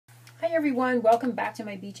everyone, welcome back to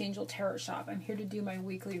my Beach Angel Tarot Shop. I'm here to do my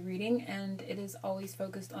weekly reading, and it is always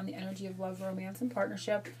focused on the energy of love, romance, and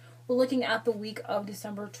partnership. We're looking at the week of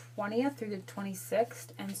December 20th through the 26th,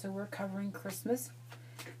 and so we're covering Christmas.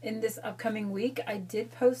 In this upcoming week, I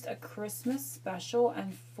did post a Christmas special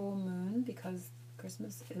and full moon because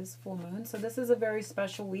Christmas is full moon. So this is a very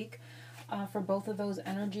special week for both of those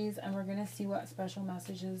energies, and we're going to see what special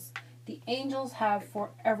messages the angels have for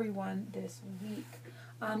everyone this week.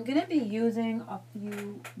 I'm going to be using a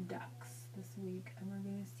few decks this week, and we're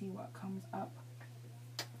going to see what comes up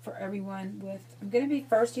for everyone with... I'm going to be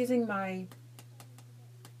first using my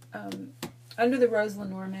Under the Rose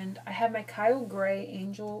Lenormand. I have my Kyle Gray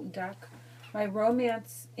Angel deck, my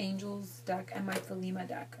Romance Angels deck, and my Thelema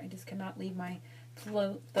deck. I just cannot leave my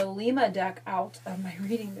Thelema deck out of my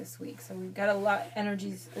reading this week. So we've got a lot of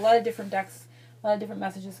energies, a lot of different decks, a lot of different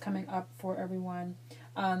messages coming up for everyone.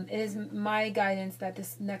 It is my guidance that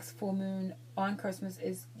this next full moon on Christmas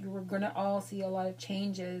is we're going to all see a lot of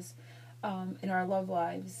changes in our love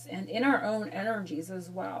lives and in our own energies as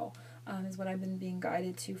well, is what I've been being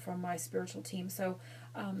guided to from my spiritual team. So,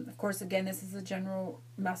 of course, again, this is a general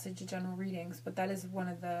message, general readings, but that is one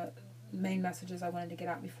of the main messages I wanted to get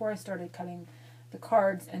out before I started cutting the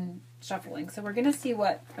cards and shuffling. So we're going to see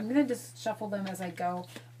what... I'm going to just shuffle them as I go.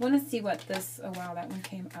 I want to see what this... Oh, wow, that one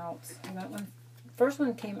came out. So that one... First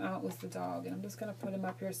one came out was the dog, and I'm just going to put him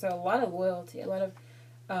up here. So a lot of loyalty, a lot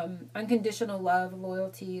of unconditional love,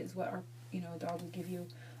 loyalty is what our, a dog would give you,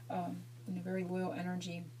 very loyal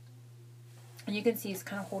energy. And you can see he's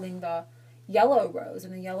kind of holding the yellow rose,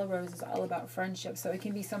 and the yellow rose is all about friendship. So it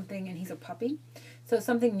can be something, and he's a puppy. So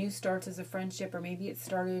something new starts as a friendship, or maybe it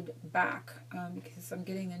started back, because I'm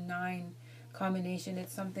getting a 9 combination.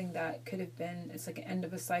 It's something that could have been, it's like an end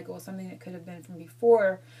of a cycle, something that could have been from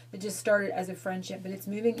before that just started as a friendship, but it's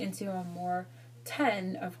moving into a more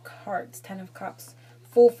 10 of hearts, 10 of cups,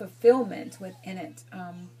 full fulfillment within it,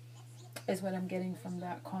 is what I'm getting from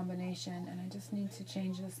that combination. And I just need to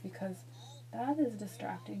change this because that is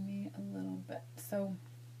distracting me a little bit. So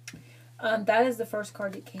that is the first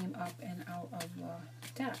card that came up and out of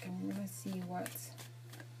the deck, and we're going to see what's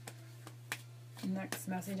next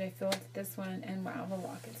message. I feel like this one, and wow, the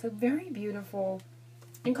locket. So very beautiful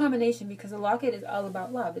in combination because the locket is all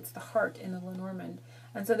about love. It's the heart in the Lenormand.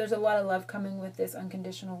 And so there's a lot of love coming with this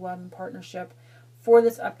unconditional love and partnership for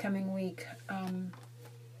this upcoming week. I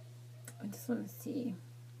just want to see.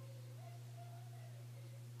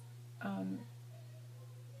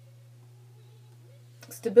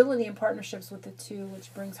 Stability and partnerships with the 2,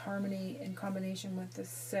 which brings harmony in combination with the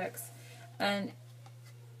 6. And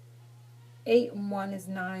 8 and 1 is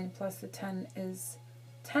 9, plus the 10 is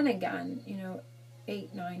 10 again,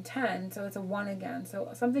 8, 9, 10, so it's a 1 again. So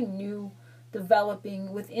something new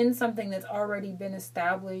developing within something that's already been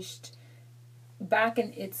established back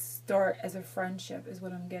in its start as a friendship is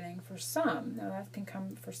what I'm getting for some. Now that can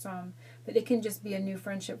come for some, but it can just be a new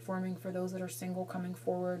friendship forming for those that are single coming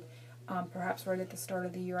forward, perhaps right at the start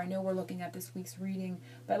of the year. I know we're looking at this week's reading,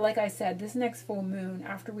 but like I said, this next full moon,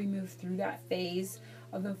 after we move through that phase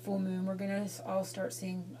of the full moon, we're going to all start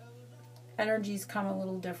seeing energies come a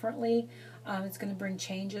little differently. It's going to bring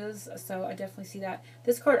changes, so I definitely see that.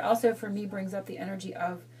 This card also for me brings up the energy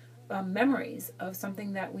of memories of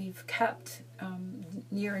something that we've kept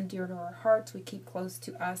near and dear to our hearts. We keep close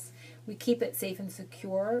to us. We keep it safe and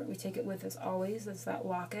secure. We take it with us always. That's that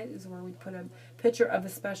locket is where we put a picture of a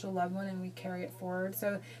special loved one and we carry it forward.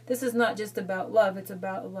 So this is not just about love. It's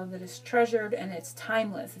about a love that is treasured and it's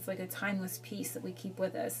timeless. It's like a timeless piece that we keep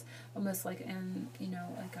with us, almost like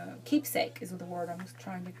like a keepsake is the word I'm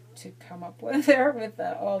trying to come up with there with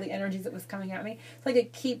all the energies that was coming at me. It's like a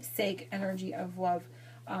keepsake energy of love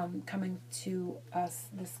coming to us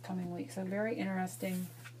this coming week. So very interesting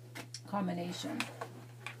combination.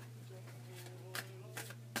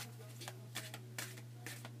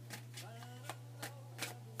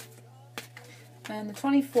 And the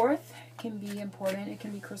 24th can be important. It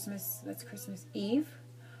can be Christmas. That's Christmas Eve.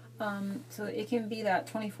 So it can be that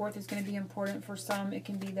 24th is going to be important for some. It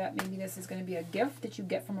can be that maybe this is going to be a gift that you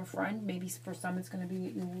get from a friend. Maybe for some it's going to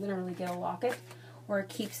be you literally get a locket or a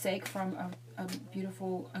keepsake from a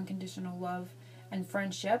beautiful unconditional love and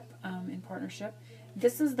friendship in partnership.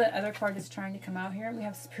 This is the other card that's trying to come out here. We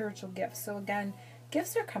have spiritual gifts. So again,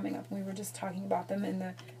 gifts are coming up. We were just talking about them in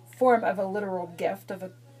the form of a literal gift, of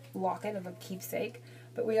a locket, of a keepsake.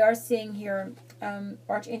 But we are seeing here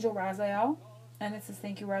Archangel Raziel. And it says,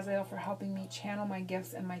 thank you, Raziel, for helping me channel my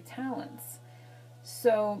gifts and my talents.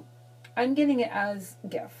 So I'm getting it as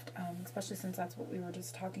gift, especially since that's what we were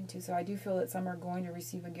just talking to. So I do feel that some are going to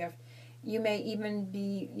receive a gift You may even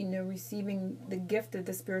be, receiving the gift of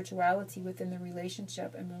the spirituality within the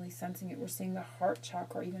relationship and really sensing it. We're seeing the heart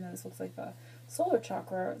chakra, even though this looks like a solar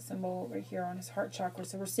chakra symbol right here on his heart chakra.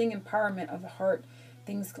 So we're seeing empowerment of the heart,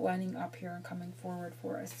 things lining up here and coming forward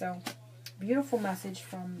for us. So beautiful message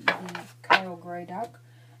from the Kyle Gray deck.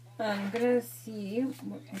 I'm going to see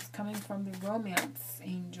what is coming from the romance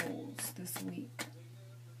angels this week.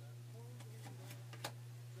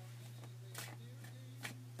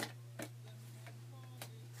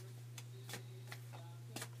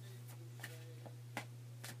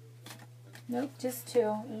 Nope, just 2.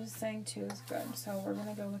 It was saying 2 is good. So we're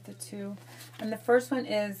going to go with the 2. And the first one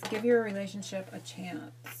is give your relationship a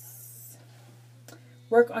chance.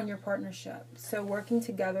 Work on your partnership. So working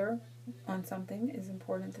together on something is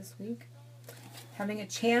important this week. Having a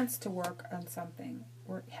chance to work on something.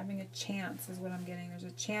 Having a chance is what I'm getting. There's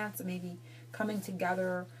a chance of maybe coming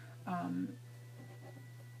together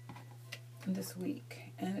this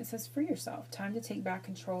week. And it says free yourself. Time to take back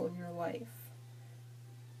control of your life.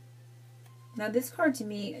 Now, this card to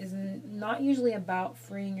me is not usually about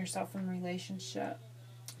freeing yourself from a relationship.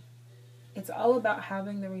 It's all about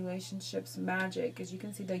having the relationship's magic. As you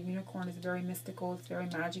can see, the unicorn is very mystical. It's very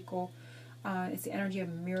magical. It's the energy of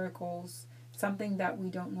miracles, something that we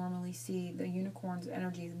don't normally see. The unicorn's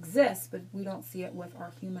energy exists, but we don't see it with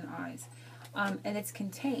our human eyes. And it's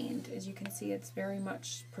contained. As you can see, it's very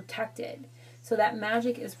much protected. So that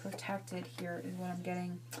magic is protected here is what I'm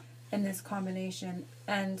getting in this combination.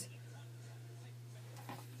 And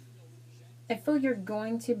I feel it's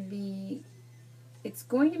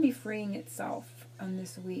going to be freeing itself on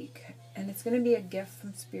this week. And it's going to be a gift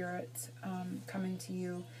from Spirit coming to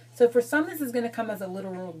you. So for some, this is going to come as a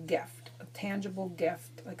literal gift, a tangible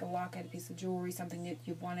gift, like a locket, a piece of jewelry, something that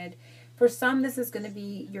you wanted. For some, this is going to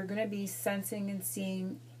be, you're going to be sensing and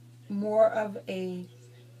seeing more of a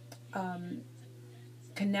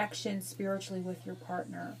connection spiritually with your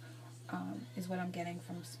partner, is what I'm getting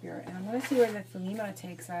from Spirit. And I'm going to see where the Thelema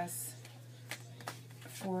takes us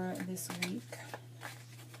for this week.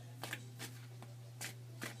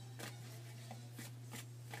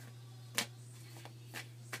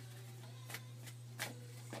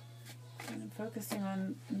 And I'm focusing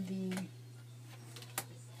on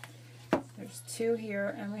there's 2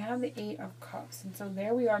 here, and we have the 8 of Cups. And so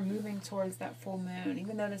there we are moving towards that full moon.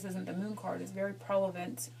 Even though this isn't the moon card, it's very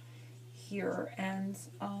relevant here. And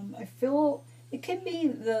I feel it could be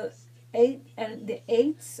the 8 and the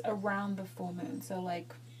 8s around the full moon. So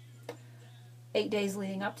like 8 days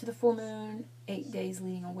leading up to the full moon, 8 days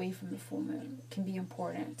leading away from the full moon can be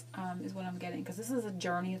important, is what I'm getting. Because this is a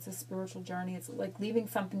journey. It's a spiritual journey. It's like leaving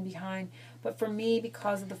something behind. But for me,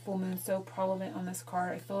 because of the full moon so prevalent on this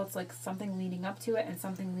card, I feel it's like something leading up to it and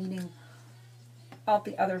something leading out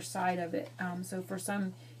the other side of it. So for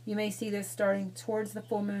some, you may see this starting towards the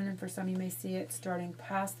full moon, and for some, you may see it starting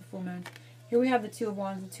past the full moon. Here we have the 2 of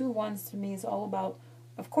Wands. The 2 of Wands to me is all about,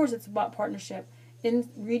 of course, it's about partnership. In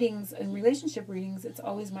readings, in relationship readings, it's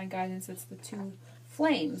always my guidance. It's the 2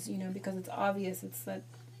 flames, because it's obvious. It's that,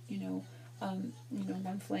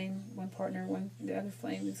 one flame, one partner, the other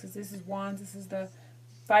flame. Because this is Wands. This is the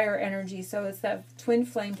fire energy. So it's that twin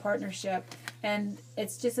flame partnership, and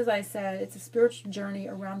it's just as I said. It's a spiritual journey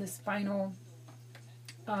around this final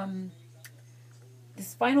moon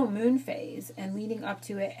phase and leading up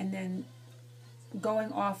to it, and then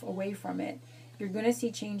going off away from it. You're going to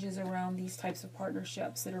see changes around these types of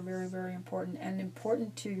partnerships that are very, very important and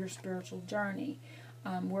important to your spiritual journey,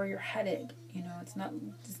 where you're headed. It's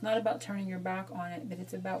not about turning your back on it, but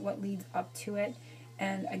it's about what leads up to it.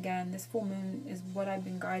 And again, this full moon is what I've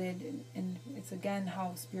been guided, and it's again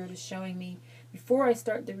how Spirit is showing me before I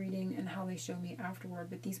start the reading and how they show me afterward.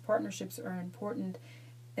 But these partnerships are important,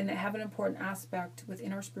 and they have an important aspect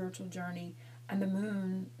within our spiritual journey. And the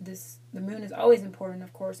moon is always important,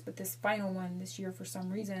 of course, but this final one this year, for some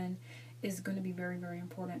reason, is going to be very, very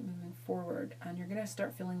important moving forward. And you're going to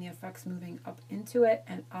start feeling the effects moving up into it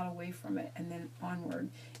and out away from it, and then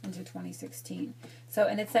onward into 2016. So,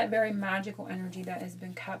 and it's that very magical energy that has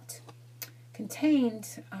been kept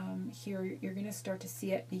contained here. You're going to start to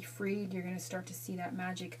see it be freed. You're going to start to see that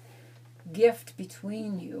magic gift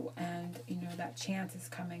between you, and that chance is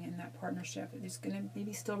coming in that partnership. It's going to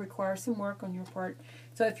maybe still require some work on your part.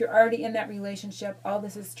 So if you're already in that relationship, all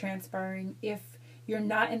this is transpiring. If you're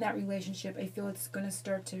not in that relationship, I feel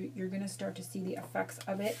you're going to start to see the effects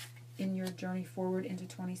of it in your journey forward into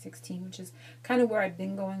 2016, which is kind of where I've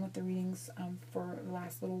been going with the readings for the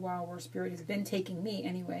last little while, where Spirit has been taking me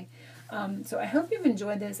anyway. So I hope you've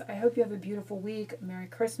enjoyed this. I hope you have a beautiful week. Merry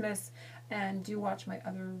Christmas. And do watch my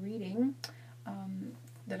other reading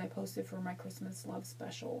that I posted for my Christmas Love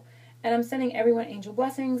Special. And I'm sending everyone angel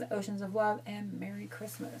blessings, oceans of love, and Merry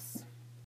Christmas.